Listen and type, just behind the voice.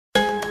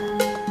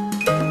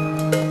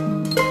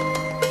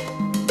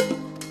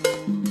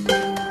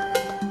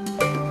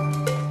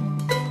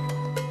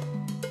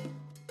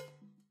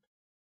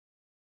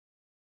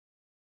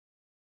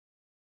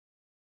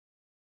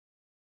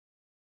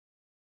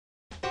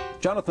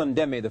Jonathan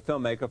Demme, the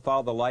filmmaker,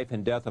 followed the life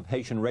and death of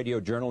Haitian radio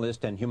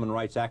journalist and human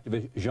rights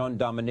activist Jean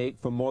Dominique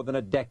for more than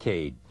a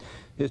decade.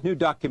 His new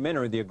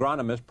documentary, The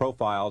Agronomist,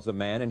 profiles the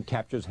man and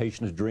captures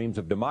Haitians' dreams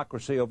of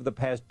democracy over the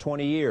past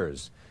 20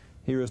 years.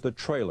 Here is the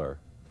trailer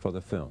for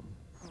the film.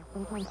 I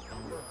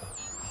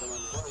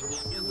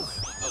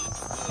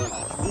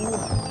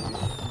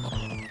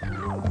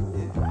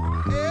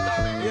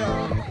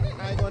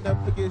ain't gonna never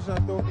forget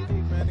Jean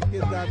Dominique, man. The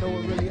kids gotta know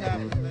what really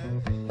happened,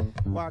 man.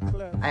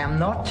 I am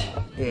not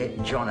a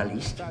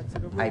journalist.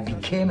 I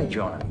became a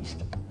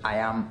journalist. I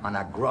am an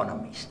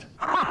agronomist.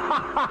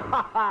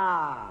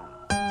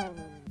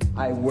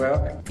 I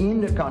work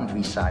in the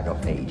countryside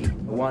of Haiti.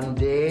 One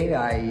day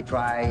I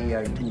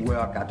tried to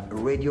work at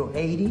Radio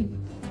Haiti.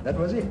 That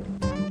was it.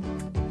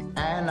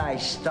 And I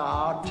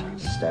start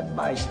step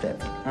by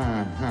step,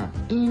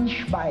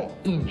 inch by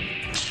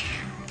inch,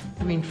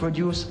 to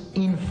introduce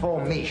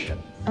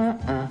information.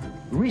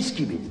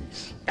 Risky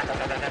business.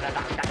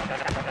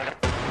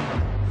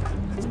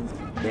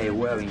 They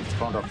were in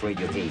front of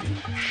Radio Haiti,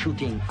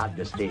 shooting at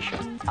the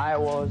station. I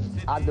was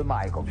at the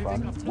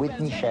microphone with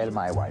Michelle,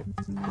 my wife.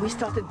 We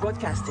started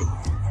broadcasting.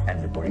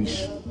 And the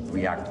police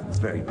reacted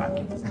very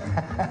badly.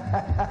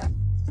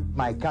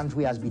 My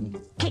country has been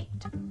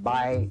kicked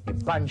by a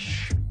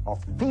bunch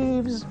of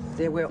thieves.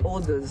 There were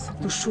orders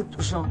to shoot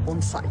Jean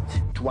on sight.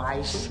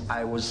 Twice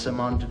I was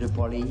summoned to the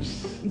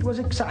police. It was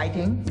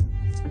exciting.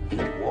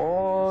 It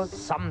was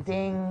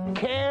something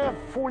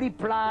carefully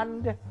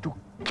planned to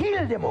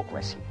kill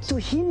democracy. To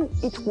him,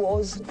 it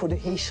was for the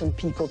Haitian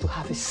people to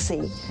have a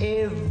say.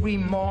 Every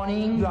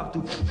morning you have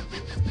to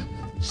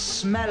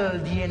smell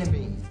the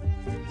enemy.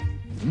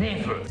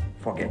 Never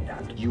forget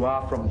that. You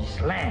are from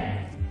this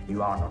land.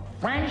 You are not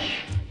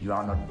French, you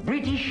are not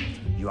British,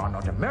 you are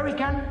not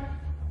American,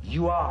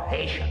 you are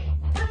Haitian.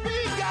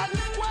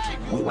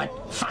 We went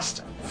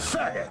faster,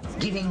 further,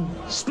 giving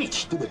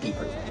speech to the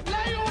people.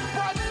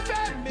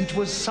 It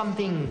was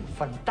something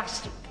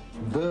fantastic.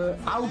 The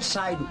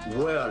outside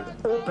world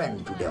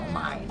opened to their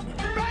mind.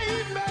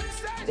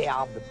 They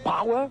have the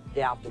power,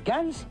 they have the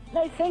guns, and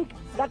I think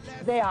that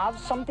they have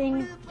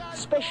something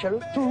special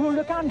to rule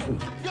the country.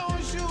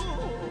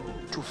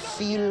 To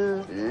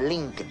feel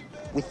linked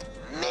with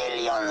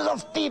millions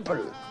of people.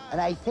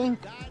 And I think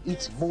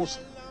it's the most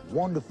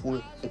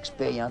wonderful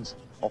experience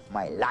of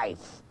my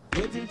life.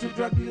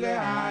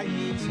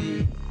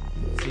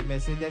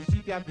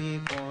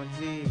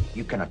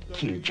 You cannot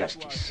kill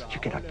justice. You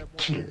cannot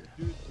kill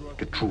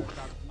the truth.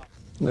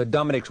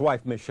 Dominique's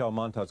wife, Michelle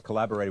Montas,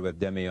 collaborated with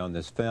Demme on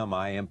this film.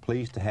 I am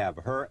pleased to have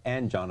her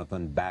and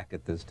Jonathan back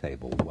at this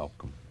table.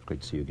 Welcome.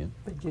 Great to see you again.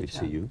 Great to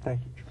see you.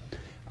 Thank you.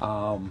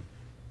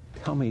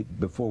 Tell me,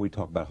 before we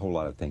talk about a whole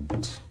lot of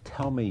things,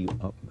 tell me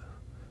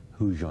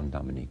who Jean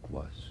Dominique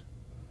was,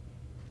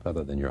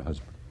 other than your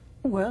husband.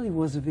 Well, he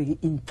was a very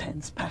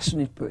intense,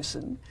 passionate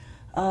person.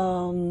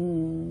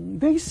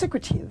 Very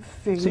secretive.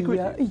 Very,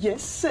 secretive?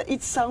 Yes,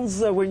 it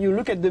sounds, when you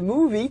look at the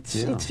movie,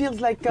 it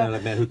feels like... a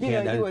man who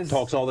can't,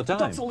 talks all the time.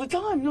 Talks all the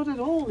time, not at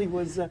all. He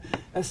was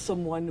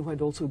someone who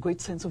had also a great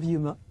sense of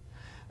humor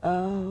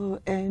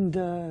and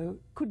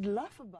could laugh about